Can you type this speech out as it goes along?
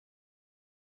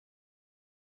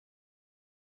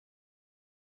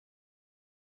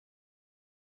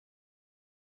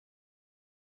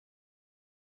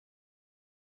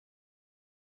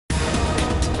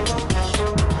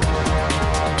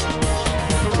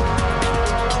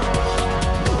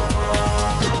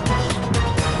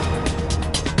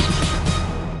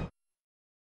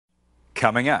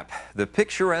Coming up, the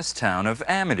picturesque town of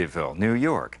Amityville, New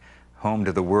York, home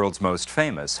to the world's most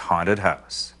famous haunted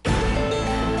house.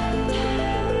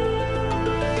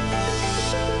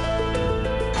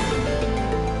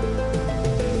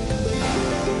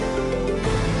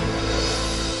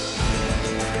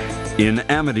 In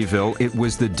Amityville, it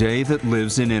was the day that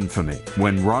lives in infamy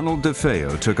when Ronald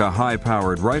DeFeo took a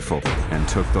high-powered rifle and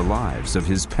took the lives of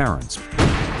his parents,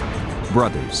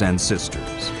 brothers, and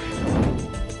sisters.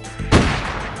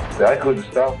 I couldn't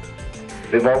stop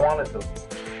if I wanted to.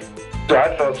 So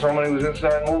I thought somebody was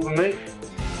inside moving me.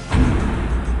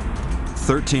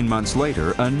 13 months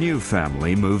later, a new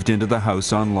family moved into the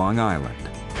house on Long Island.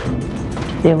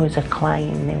 There was a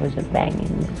clanging, there was a banging,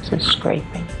 there was a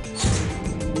scraping.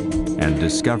 And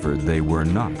discovered they were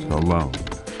not alone.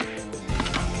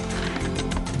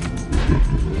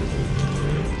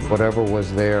 Whatever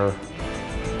was there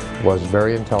was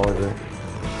very intelligent,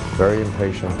 very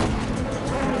impatient.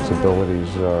 His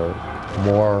abilities are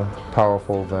more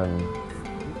powerful than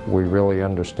we really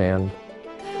understand.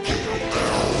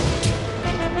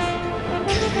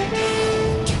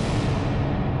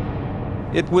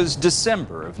 It was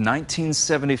December of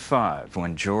 1975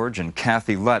 when George and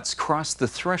Kathy Lutz crossed the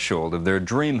threshold of their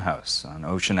dream house on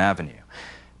Ocean Avenue.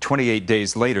 28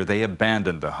 days later, they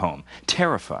abandoned the home,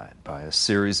 terrified by a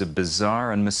series of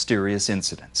bizarre and mysterious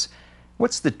incidents.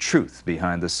 What's the truth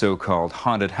behind the so-called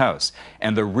haunted house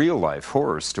and the real-life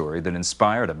horror story that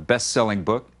inspired a best-selling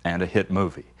book and a hit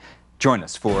movie? Join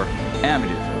us for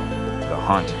Amityville, The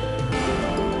Haunting.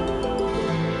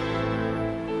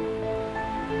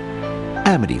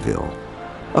 Amityville,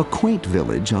 a quaint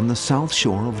village on the south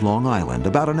shore of Long Island,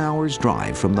 about an hour's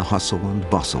drive from the hustle and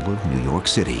bustle of New York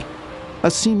City.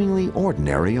 A seemingly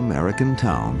ordinary American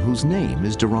town whose name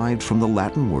is derived from the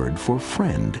Latin word for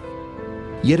friend.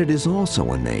 Yet it is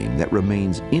also a name that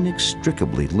remains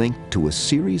inextricably linked to a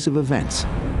series of events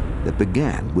that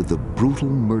began with the brutal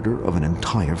murder of an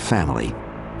entire family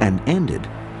and ended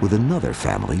with another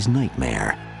family's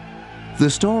nightmare. The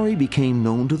story became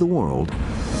known to the world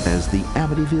as the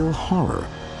Amityville Horror,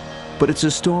 but it's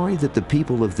a story that the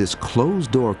people of this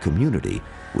closed-door community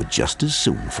would just as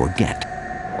soon forget.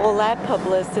 All that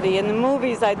publicity and the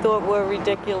movies I thought were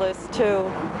ridiculous too.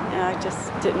 And I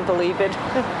just didn't believe it.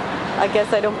 I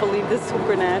guess I don't believe the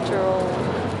supernatural.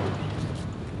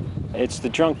 It's the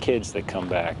drunk kids that come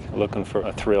back looking for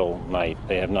a thrill night.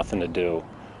 They have nothing to do.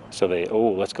 So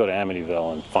let's go to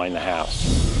Amityville and find the house.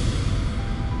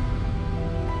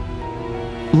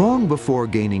 Long before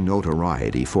gaining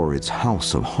notoriety for its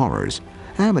house of horrors,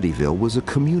 Amityville was a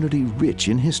community rich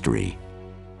in history.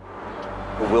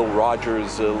 Will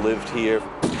Rogers lived here.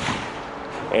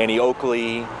 Annie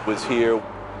Oakley was here.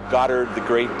 Goddard, the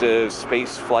great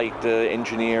space flight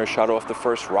engineer, shot off the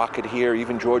first rocket here.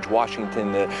 Even George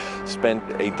Washington spent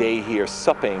a day here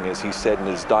supping, as he said in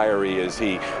his diary, as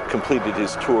he completed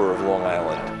his tour of Long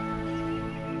Island.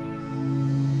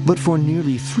 But for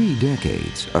nearly 3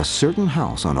 decades, a certain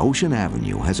house on Ocean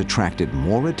Avenue has attracted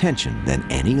more attention than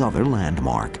any other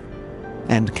landmark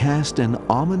and cast an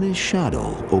ominous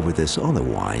shadow over this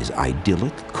otherwise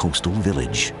idyllic coastal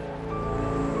village.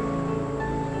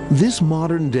 This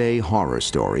modern-day horror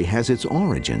story has its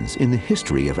origins in the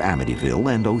history of Amityville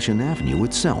and Ocean Avenue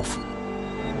itself,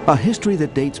 a history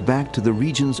that dates back to the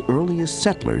region's earliest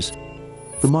settlers,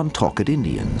 the Montaukett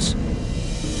Indians.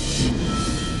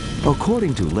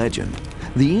 According to legend,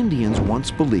 the Indians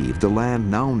once believed the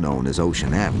land now known as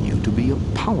Ocean Avenue to be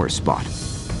a power spot,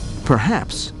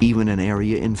 perhaps even an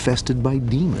area infested by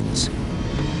demons.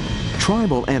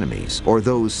 Tribal enemies, or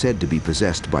those said to be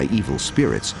possessed by evil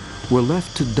spirits, were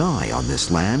left to die on this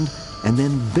land and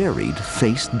then buried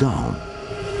face down,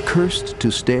 cursed to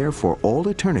stare for all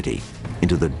eternity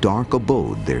into the dark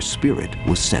abode their spirit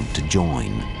was sent to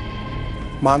join.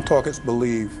 Montaukets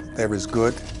believe there is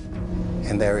good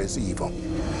and there is evil.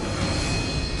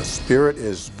 The spirit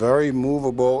is very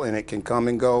movable and it can come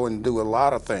and go and do a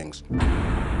lot of things.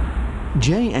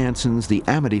 Jay Anson's The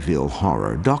Amityville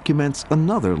Horror documents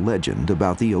another legend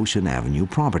about the Ocean Avenue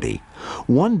property,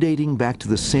 one dating back to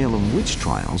the Salem witch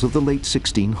trials of the late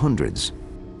 1600s.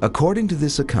 According to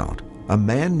this account, a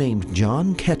man named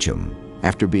John Ketchum,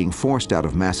 after being forced out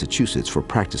of Massachusetts for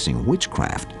practicing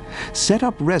witchcraft, set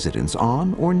up residence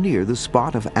on or near the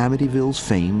spot of Amityville's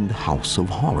famed House of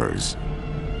Horrors.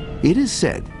 It is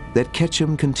said that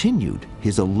Ketchum continued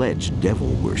his alleged devil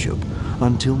worship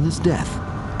until his death,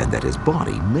 and that his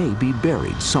body may be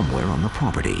buried somewhere on the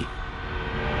property.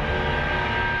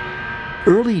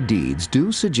 Early deeds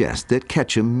do suggest that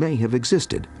Ketchum may have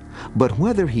existed, but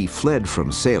whether he fled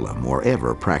from Salem or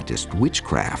ever practiced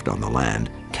witchcraft on the land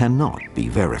cannot be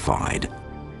verified.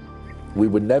 We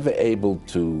were never able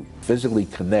to physically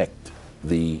connect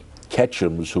the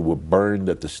Ketchums who were burned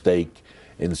at the stake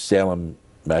in Salem,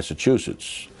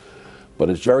 Massachusetts. But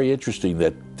it's very interesting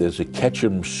that there's a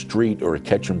Ketchum Street or a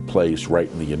Ketchum Place right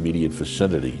in the immediate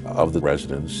vicinity of the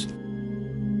residence.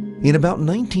 In about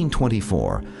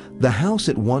 1924, the house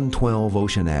at 112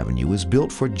 Ocean Avenue is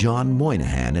built for John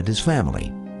Moynihan and his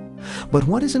family. But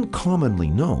what isn't commonly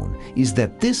known is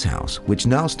that this house, which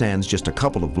now stands just a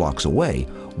couple of blocks away,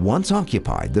 once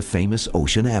occupied the famous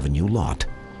Ocean Avenue lot.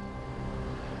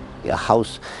 A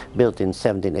house built in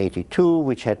 1782,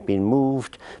 which had been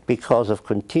moved because of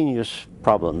continuous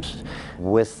problems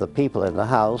with the people in the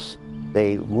house.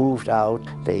 They moved out.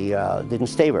 They didn't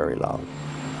stay very long.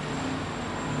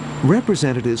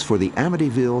 Representatives for the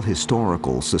Amityville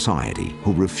Historical Society,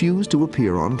 who refuse to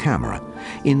appear on camera,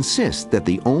 insist that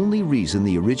the only reason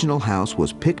the original house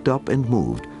was picked up and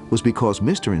moved was because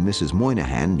Mr. and Mrs.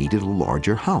 Moynihan needed a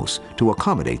larger house to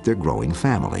accommodate their growing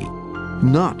family,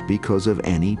 not because of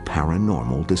any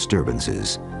paranormal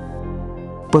disturbances.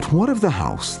 But what of the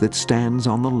house that stands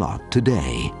on the lot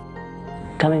today?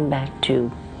 Coming back to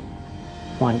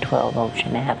 112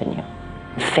 Ocean Avenue,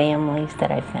 the families that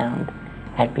I found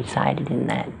had resided in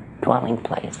that dwelling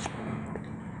place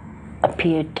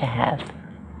appeared to have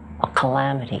a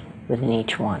calamity within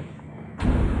each one.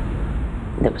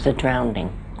 There was a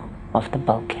drowning off the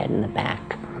bulkhead in the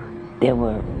back. There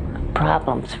were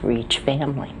problems for each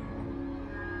family.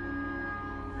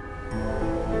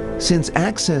 Since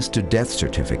access to death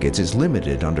certificates is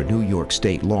limited under New York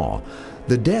state law,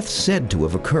 the deaths said to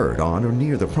have occurred on or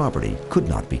near the property could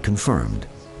not be confirmed,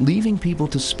 leaving people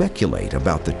to speculate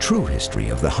about the true history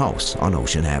of the house on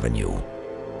Ocean Avenue.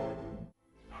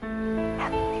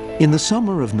 In the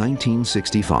summer of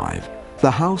 1965, the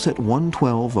house at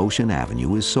 112 Ocean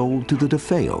Avenue is sold to the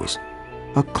DeFeos,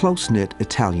 a close-knit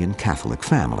Italian Catholic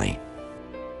family.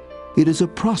 It is a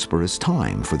prosperous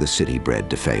time for the city-bred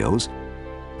DeFeos,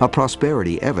 a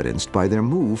prosperity evidenced by their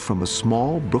move from a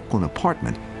small Brooklyn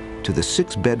apartment to the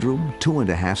 6-bedroom,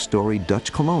 2.5-story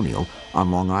Dutch colonial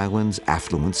on Long Island's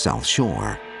affluent South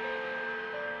Shore.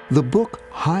 The book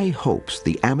High Hopes,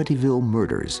 The Amityville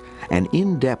Murders, an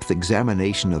in-depth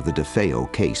examination of the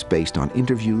DeFeo case based on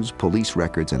interviews, police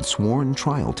records, and sworn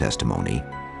trial testimony,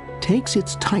 takes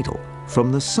its title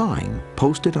from the sign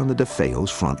posted on the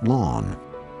DeFeo's front lawn.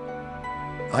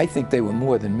 I think they were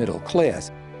more than middle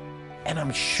class. And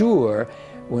I'm sure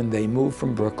when they moved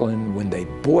from Brooklyn, when they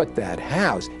bought that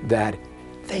house, that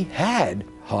they had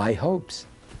high hopes.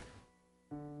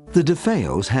 The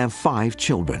DeFeos have 5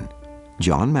 children: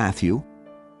 John Matthew,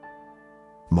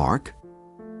 Mark,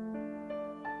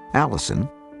 Allison,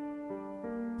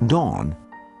 Dawn,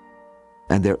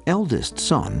 and their eldest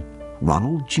son,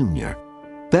 Ronald Jr.,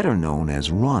 better known as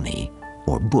Ronnie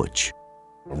or Butch.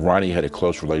 Ronnie had a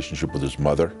close relationship with his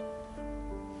mother.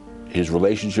 His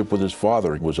relationship with his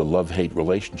father was a love-hate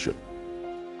relationship.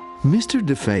 Mr.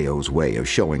 DeFeo's way of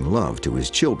showing love to his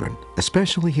children,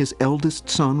 especially his eldest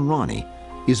son, Ronnie,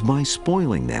 is by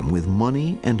spoiling them with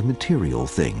money and material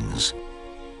things.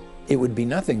 It would be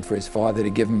nothing for his father to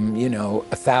give him,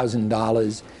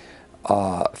 $1,000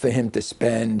 for him to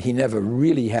spend. He never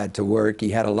really had to work.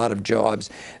 He had a lot of jobs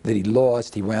that he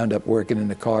lost. He wound up working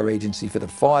in a car agency for the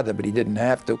father, but he didn't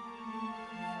have to.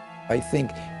 I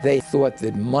think they thought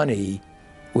that money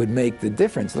would make the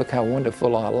difference. Look how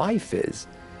wonderful our life is.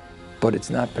 But it's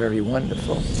not very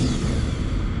wonderful.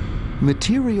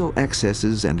 Material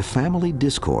excesses and family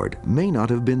discord may not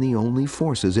have been the only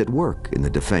forces at work in the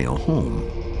DeFeo home.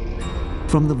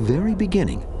 From the very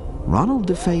beginning, Ronald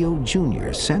DeFeo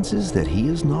Jr. senses that he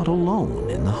is not alone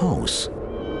in the house.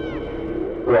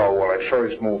 Well, when I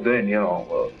first moved in,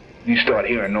 you start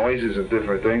hearing noises and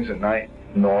different things at night.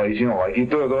 Noise, like you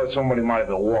thought somebody might have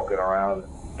been walking around,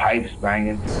 pipes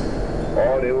banging.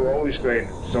 Oh, they were always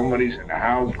screaming. Somebody's in the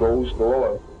house, ghost, all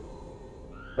of it.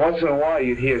 Once in a while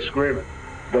you'd hear screaming,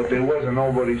 but there wasn't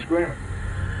nobody screaming.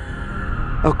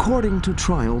 According to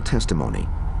trial testimony,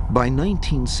 by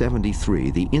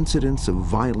 1973, the incidents of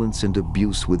violence and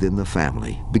abuse within the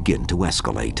family begin to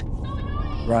escalate.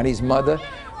 Ronnie's mother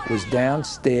was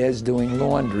downstairs doing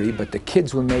laundry, but the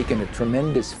kids were making a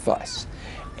tremendous fuss.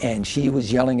 And she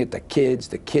was yelling at the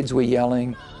kids were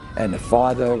yelling, and the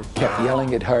father kept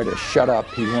yelling at her to shut up.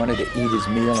 He wanted to eat his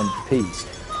meal in peace.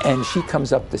 And she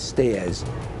comes up the stairs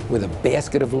with a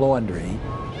basket of laundry,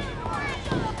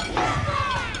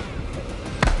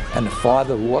 and the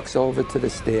father walks over to the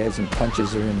stairs and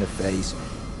punches her in the face.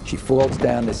 She falls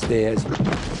down the stairs.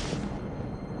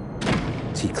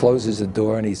 He closes the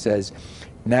door and he says,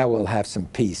 "Now we'll have some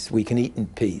peace. We can eat in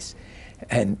peace."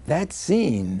 And that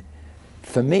scene,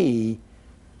 for me,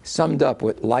 summed up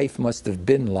what life must have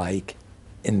been like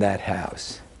in that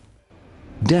house.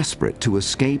 Desperate to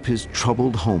escape his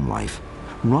troubled home life,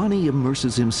 Ronnie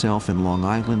immerses himself in Long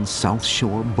Island's South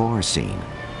Shore bar scene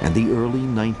and the early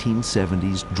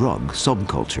 1970s drug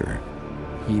subculture.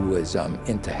 He was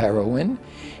into heroin.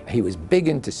 He was big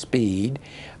into speed.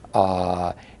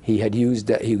 He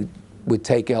would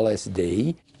take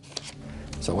LSD.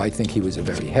 So I think he was a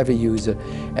very heavy user,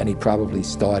 and he probably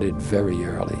started very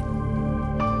early.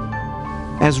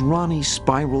 As Ronnie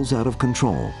spirals out of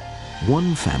control,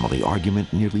 one family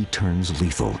argument nearly turns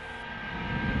lethal.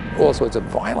 All sorts of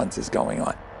violence is going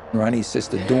on. Ronnie's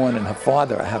sister Dawn and her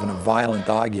father are having a violent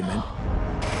argument.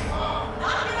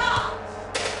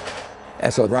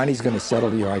 And so Ronnie's going to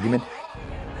settle the argument.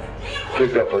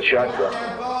 Picked up a shotgun.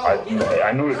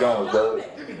 I knew the gun was loaded,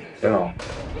 you know.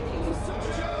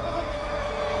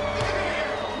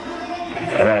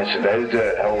 And I said, that is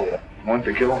that hell, I want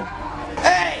to kill him.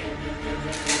 Hey!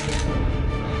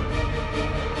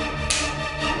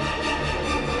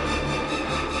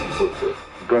 But the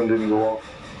gun didn't go off.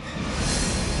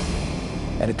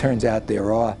 And it turns out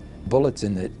there are bullets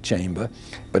in the chamber,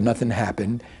 but nothing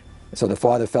happened. So the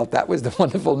father felt that was the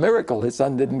wonderful miracle. His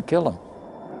son didn't kill him.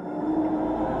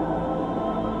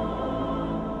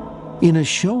 In a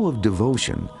show of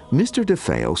devotion, Mr.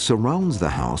 DeFeo surrounds the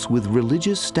house with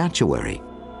religious statuary.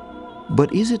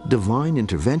 But is it divine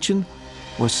intervention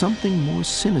or something more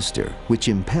sinister which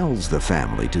impels the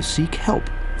family to seek help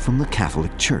from the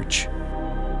Catholic Church?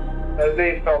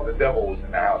 They felt the devil was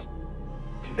in the house.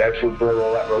 That's what brought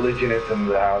all that religion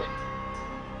into the house.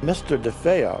 Mr.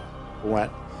 DeFeo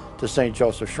went to St.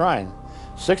 Joseph's Shrine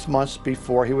 6 months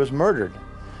before he was murdered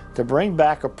to bring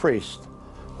back a priest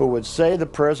who would say the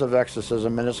prayers of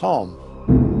exorcism in his home.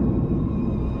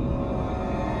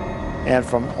 And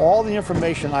from all the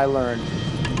information I learned,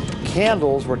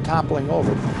 candles were toppling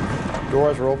over,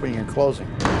 doors were opening and closing.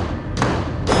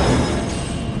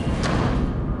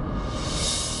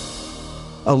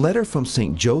 A letter from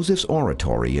St. Joseph's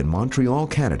Oratory in Montreal,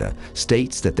 Canada,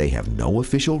 states that they have no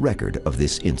official record of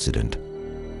this incident.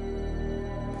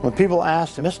 When people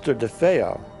asked Mr.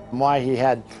 DeFeo why he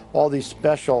had all these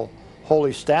special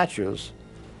holy statues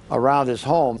around his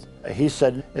home, he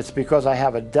said, "It's because I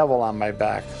have a devil on my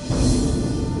back."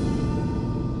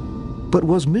 But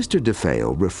was Mr.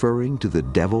 DeFeo referring to the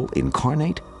devil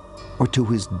incarnate or to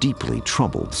his deeply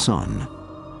troubled son?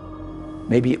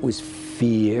 Maybe it was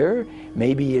fear.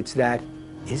 Maybe it's that,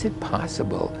 is it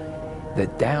possible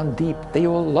that down deep they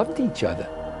all loved each other?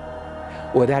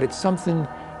 Or that it's something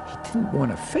he didn't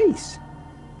want to face,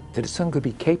 that his son could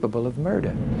be capable of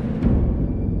murder?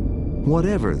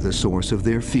 Whatever the source of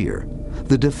their fear,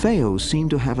 the DeFeos seem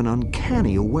to have an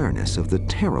uncanny awareness of the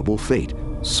terrible fate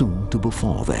soon to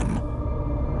befall them.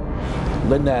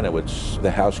 Lynn Nanowitz,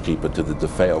 the housekeeper to the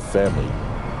DeFeo family,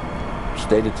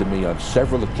 stated to me on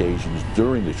several occasions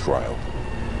during the trial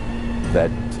that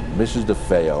Mrs.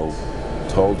 DeFeo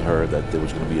told her that there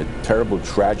was going to be a terrible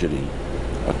tragedy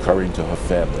occurring to her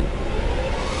family.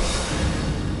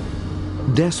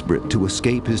 Desperate to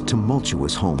escape his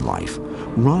tumultuous home life,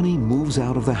 Ronnie moves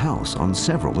out of the house on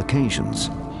several occasions.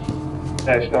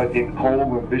 I started getting cold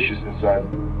and vicious inside.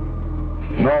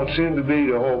 No, it seemed to be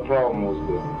the whole problem was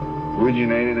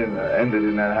originated and ended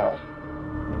in that house.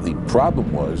 The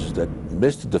problem was that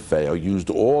Mr. DeFeo used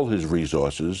all his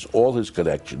resources, all his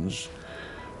connections,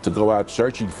 to go out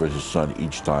searching for his son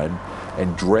each time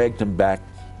and dragged him back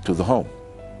to the home.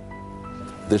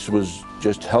 This was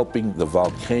just helping the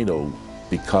volcano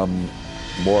become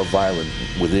more violent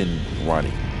within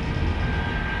Ronnie.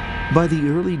 By the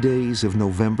early days of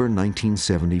November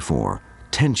 1974,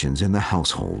 tensions in the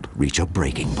household reach a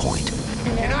breaking point.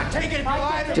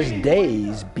 Just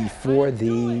days before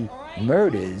the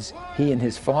murders, he and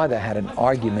his father had an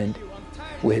argument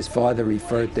where his father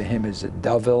referred to him as a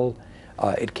devil.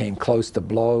 It came close to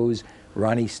blows.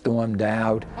 Ronnie stormed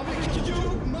out.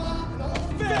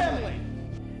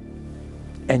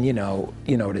 And you know,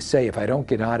 to say, if I don't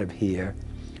get out of here,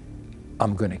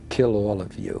 I'm going to kill all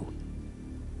of you.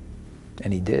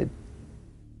 And he did.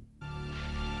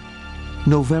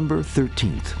 November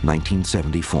 13th,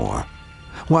 1974.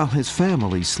 While his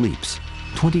family sleeps,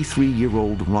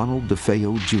 23-year-old Ronald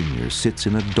DeFeo Jr. sits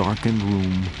in a darkened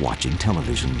room watching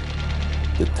television.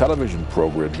 The television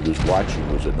program he was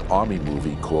watching was an army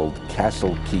movie called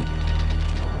Castle Keep.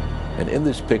 And in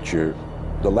this picture,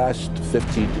 the last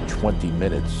 15 to 20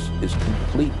 minutes is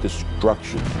complete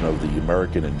destruction of the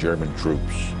American and German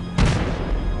troops.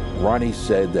 Ronnie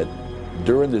said that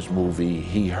during this movie,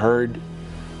 he heard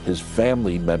his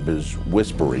family members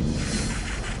whispering,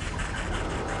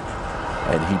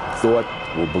 and he thought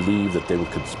will believe that they were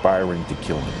conspiring to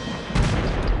kill him.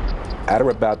 At or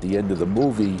about the end of the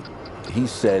movie, he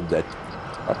said that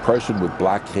a person with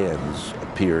black hands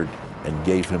appeared and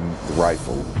gave him the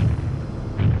rifle.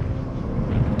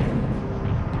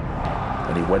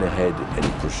 And he went ahead and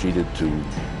he proceeded to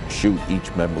shoot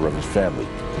each member of his family.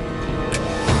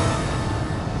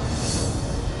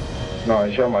 No,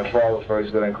 I shot my father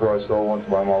first, then I crossed over onto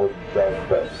my mother.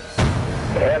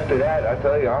 After that, I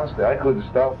tell you honestly, I couldn't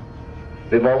stop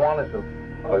if I wanted to.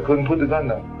 I couldn't put the gun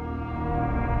down.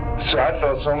 So I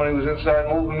felt somebody was inside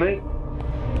moving me.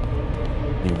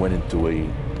 He went into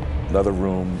another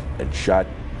room and shot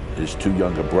his two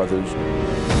younger brothers.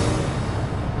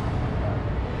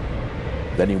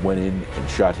 Then he went in and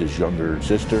shot his younger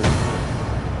sister.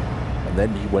 And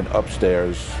then he went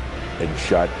upstairs and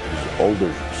shot his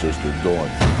older sister, Dawn.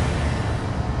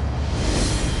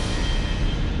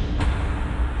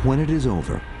 When it is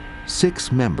over,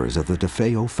 6 members of the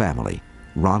DeFeo family,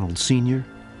 Ronald Sr.,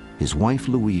 his wife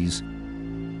Louise,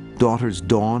 daughters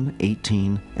Dawn,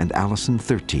 18, and Allison,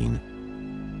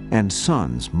 13, and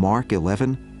sons Mark,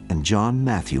 11, and John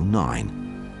Matthew,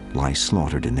 9, lie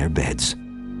slaughtered in their beds.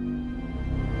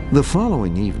 The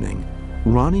following evening,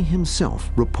 Ronnie himself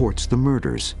reports the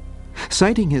murders.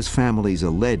 Citing his family's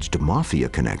alleged mafia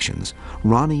connections,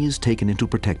 Ronnie is taken into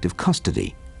protective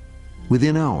custody.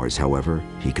 Within hours, however,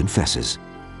 he confesses.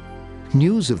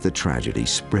 News of the tragedy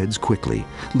spreads quickly,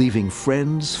 leaving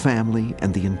friends, family,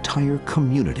 and the entire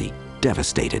community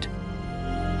devastated.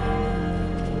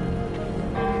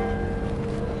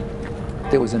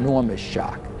 There was enormous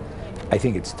shock. I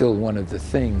think it's still one of the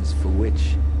things for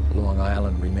which Long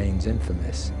Island remains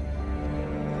infamous.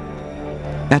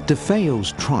 At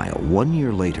DeFeo's trial 1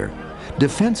 year later,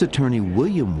 defense attorney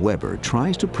William Weber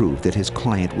tries to prove that his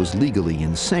client was legally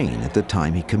insane at the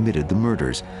time he committed the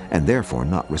murders and therefore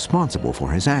not responsible for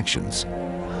his actions.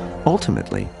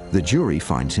 Ultimately, the jury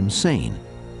finds him sane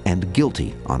and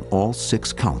guilty on all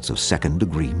 6 counts of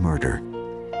second-degree murder.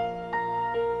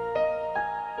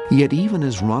 Yet even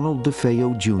as Ronald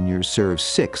DeFeo Jr. serves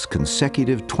 6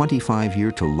 consecutive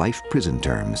 25-year-to-life prison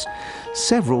terms,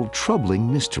 several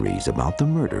troubling mysteries about the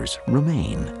murders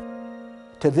remain.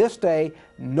 To this day,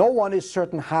 no one is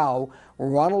certain how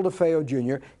Ronald DeFeo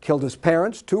Jr. killed his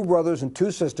parents, 2 brothers, and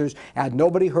 2 sisters, and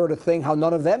nobody heard a thing, how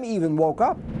none of them even woke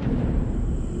up.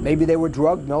 Maybe they were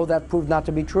drugged. No, that proved not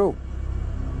to be true.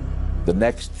 The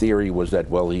next theory was that,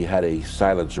 well, he had a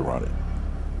silencer on it.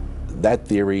 That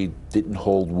theory didn't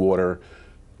hold water.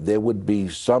 There would be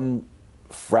some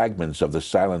fragments of the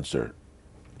silencer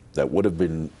that would have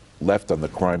been left on the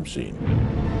crime scene.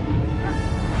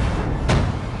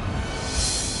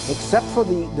 Except for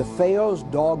the DeFeo's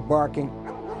dog barking,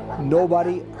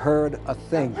 nobody heard a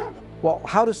thing. Well,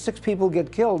 how do 6 people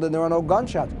get killed and there are no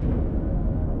gunshots?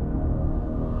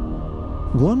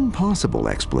 One possible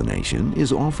explanation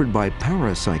is offered by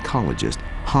parapsychologist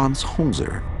Hans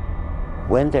Holzer.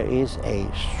 When there is a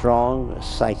strong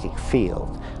psychic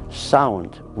field,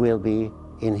 sound will be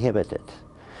inhibited.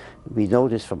 We know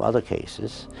this from other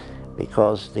cases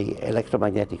because the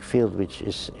electromagnetic field, which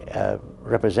is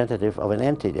representative of an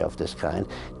entity of this kind,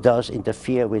 does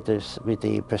interfere with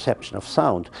the perception of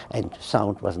sound, and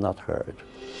sound was not heard.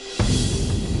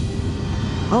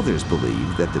 Others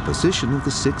believe that the position of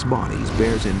the 6 bodies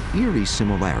bears an eerie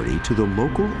similarity to the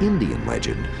local Indian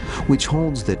legend, which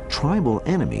holds that tribal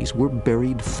enemies were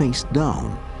buried face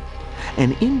down.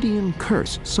 An Indian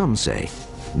curse, some say,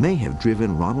 may have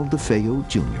driven Ronald DeFeo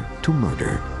Jr. to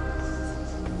murder.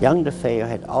 Young DeFeo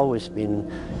had always been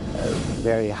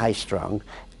very high-strung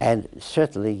and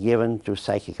certainly given to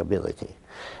psychic ability.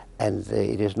 And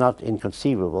it is not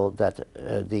inconceivable that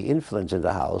the influence in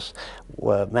the house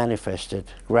were manifested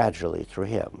gradually through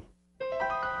him.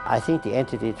 I think the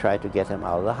entity tried to get him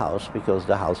out of the house because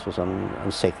the house was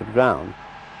on sacred ground.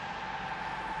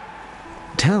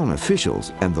 Town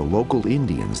officials and the local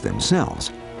Indians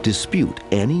themselves dispute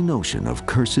any notion of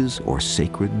curses or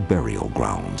sacred burial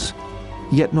grounds.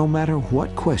 Yet no matter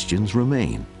what questions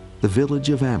remain, the village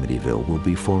of Amityville will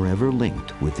be forever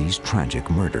linked with these tragic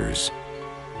murders.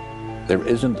 There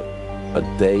isn't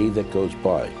a day that goes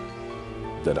by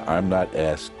that I'm not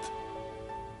asked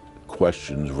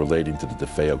questions relating to the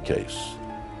DeFeo case.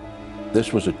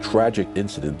 This was a tragic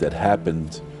incident that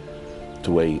happened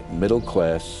to a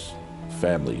middle-class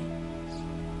family,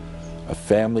 a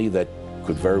family that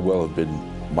could very well have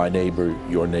been my neighbor,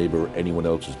 your neighbor, anyone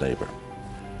else's neighbor.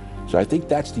 So I think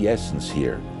that's the essence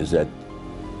here, is that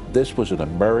this was an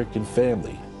American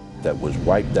family that was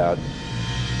wiped out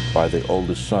by the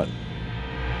oldest son.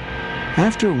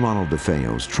 After Ronald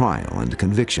DeFeo's trial and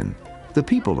conviction, The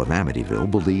people of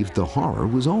Amityville believed the horror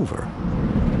was over.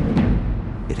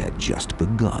 It had just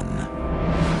begun.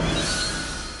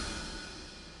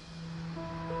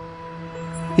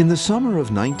 In the summer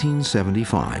of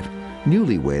 1975,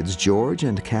 newlyweds George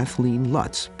and Kathleen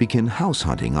Lutz begin house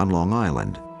hunting on Long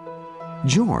Island.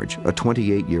 George, a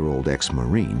 28-year-old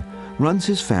ex-Marine, runs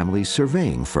his family's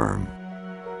surveying firm.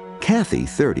 Kathy,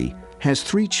 30, has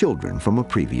 3 children from a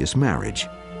previous marriage: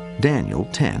 Daniel,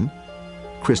 10,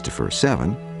 Christopher,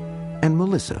 7, and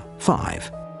Melissa,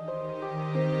 5.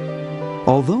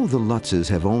 Although the Lutzes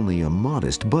have only a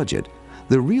modest budget,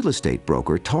 the real estate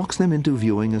broker talks them into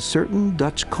viewing a certain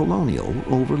Dutch colonial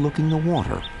overlooking the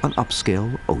water on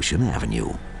upscale Ocean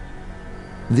Avenue.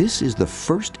 This is the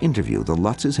first interview the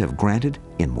Lutzes have granted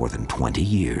in more than 20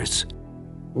 years.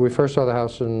 We first saw the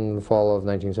house in the fall of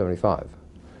 1975.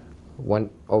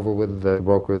 Went over with the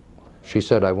broker. She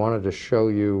said, I wanted to show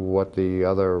you what the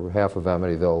other half of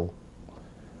Amityville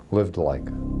lived like.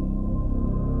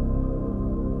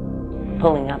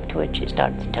 Pulling up to it, she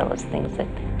started to tell us things that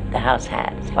the house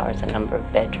had as far as the number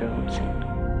of bedrooms.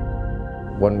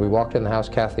 When we walked in the house,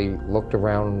 Kathy looked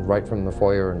around right from the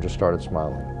foyer and just started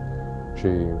smiling. She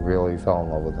really fell in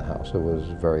love with the house. It was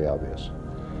very obvious.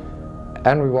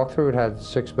 And we walked through, it had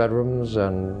 6 bedrooms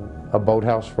and a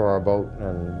boathouse for our boat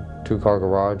and 2-car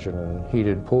garage and a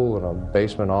heated pool and a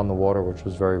basement on the water, which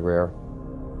was very rare.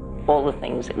 All the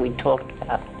things that we talked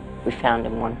about, we found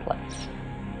in one place.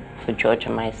 For George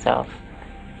and myself,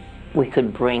 we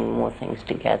could bring more things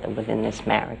together within this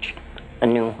marriage. A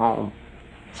new home,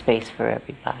 space for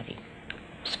everybody,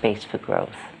 space for growth.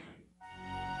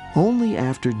 Only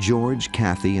after George,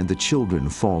 Kathy, and the children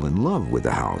fall in love with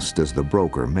the house does the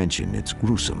broker mention its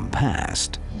gruesome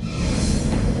past.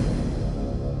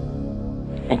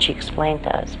 And she explained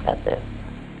to us about the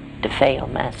DeFeo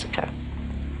massacre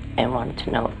and wanted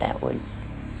to know if that would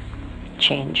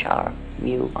change our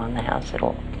view on the house at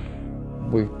all.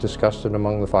 We discussed it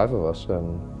among the 5 of us,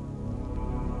 and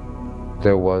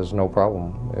there was no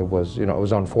problem. It was, it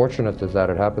was unfortunate that that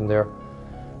had happened there.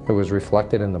 It was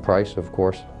reflected in the price, of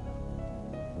course,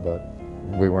 but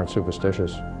we weren't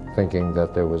superstitious, thinking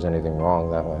that there was anything wrong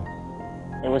that way.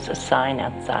 There was a sign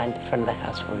outside the front of the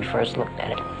house when we first looked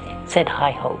at it. It said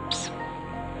High Hopes.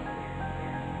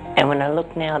 And when I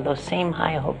look now, those same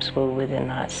high hopes were within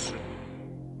us.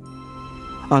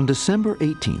 On December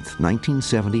 18th,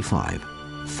 1975,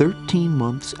 13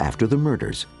 months after the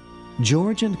murders,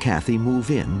 George and Kathy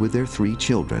move in with their 3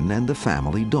 children and the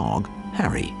family dog,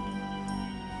 Harry.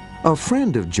 A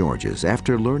friend of George's,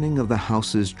 after learning of the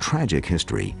house's tragic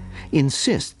history,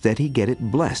 insists that he get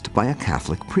it blessed by a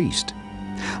Catholic priest.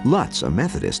 Lutz, a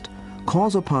Methodist,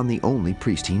 calls upon the only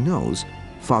priest he knows,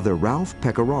 Father Ralph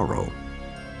Pecoraro.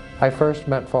 I first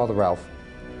met Father Ralph,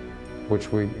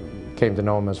 which we came to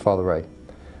know him as Father Ray,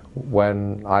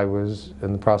 when I was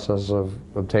in the process of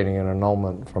obtaining an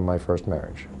annulment from my first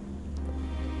marriage.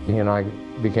 He and I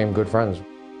became good friends.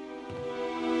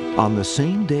 On the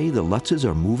same day the Lutzes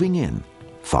are moving in,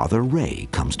 Father Ray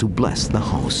comes to bless the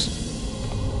house.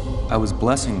 I was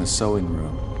blessing the sewing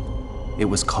room. It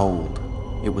was cold.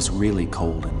 It was really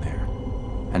cold in there.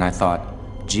 And I thought,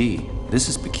 gee, this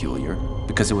is peculiar,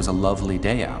 because it was a lovely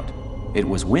day out. It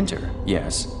was winter,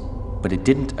 yes, but it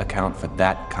didn't account for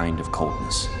that kind of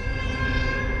coldness.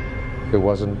 It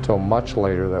wasn't until much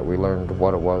later that we learned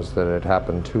what it was that had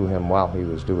happened to him while he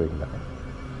was doing that.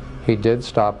 He did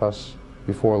stop us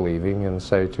before leaving and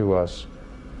say to us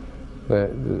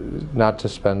that not to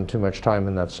spend too much time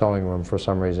in that sewing room. For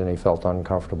some reason he felt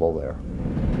uncomfortable there.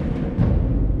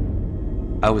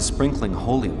 I was sprinkling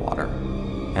holy water,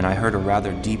 and I heard a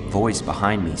rather deep voice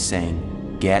behind me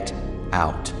saying, "Get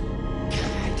out."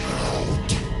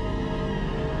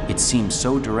 It seemed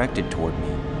so directed toward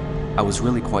me. I was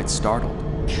really quite startled.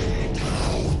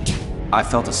 I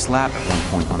felt a slap at one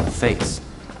point on the face.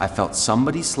 I felt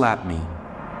somebody slap me,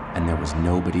 and there was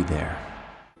nobody there.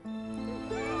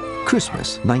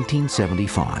 Christmas,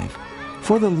 1975.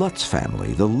 For the Lutz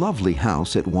family, the lovely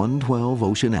house at 112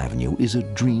 Ocean Avenue is a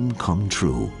dream come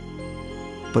true.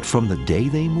 But from the day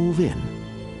they move in,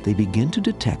 they begin to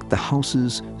detect the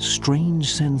house's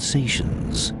strange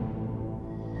sensations.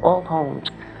 All homes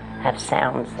have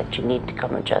sounds that you need to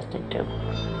come adjusted to.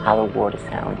 How the water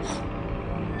sounds,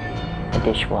 the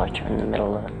dishwasher in the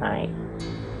middle of the night.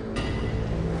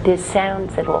 There's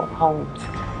sounds that all homes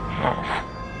have.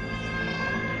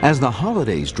 As the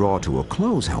holidays draw to a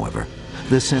close, however,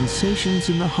 the sensations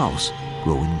in the house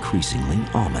grow increasingly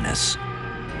ominous.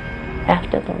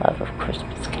 After the love of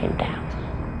Christmas came down,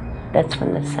 that's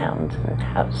when the sounds in the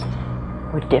house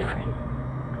were different.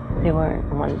 They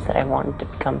weren't ones that I wanted to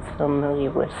become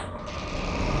familiar with.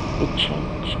 It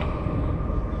changed.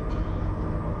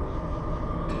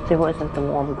 There wasn't the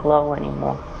warm glow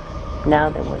anymore. Now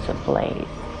there was a blaze.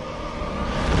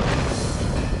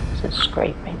 There was a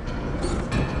scraping.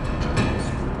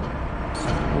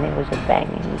 And there was a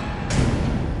banging.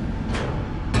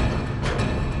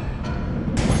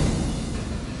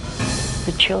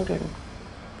 The children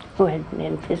who had been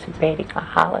anticipating a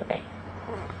holiday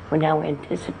were now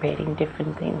anticipating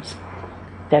different things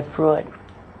that brought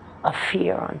a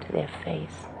fear onto their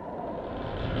face.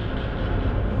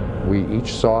 We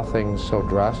each saw things so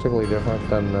drastically different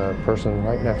than the person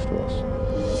right next to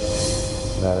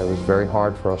us that it was very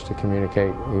hard for us to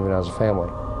communicate even as a family.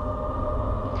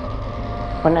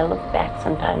 When I look back,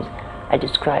 sometimes I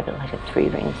describe it like a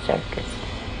three-ring circus,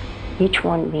 each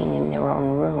one being in their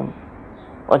own room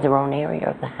or their own area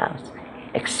of the house,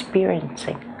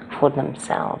 experiencing for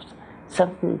themselves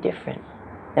something different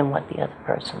than what the other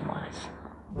person was.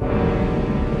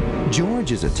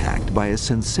 George is attacked by a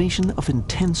sensation of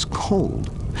intense cold.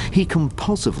 He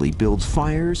compulsively builds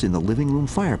fires in the living room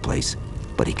fireplace,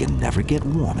 but he can never get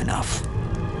warm enough.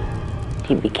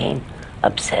 He became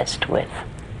obsessed with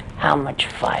how much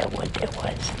firewood there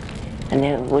was, and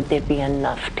then would there be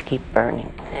enough to keep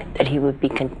burning, that he would be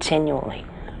continually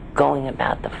going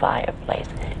about the fireplace,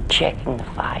 checking the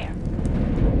fire.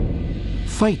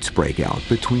 Fights break out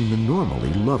between the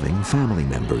normally loving family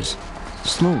members.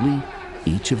 Slowly,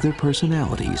 each of their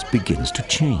personalities begins to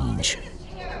change.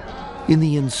 In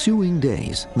the ensuing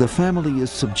days, the family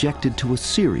is subjected to a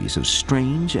series of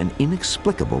strange and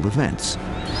inexplicable events.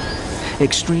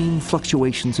 Extreme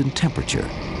fluctuations in temperature,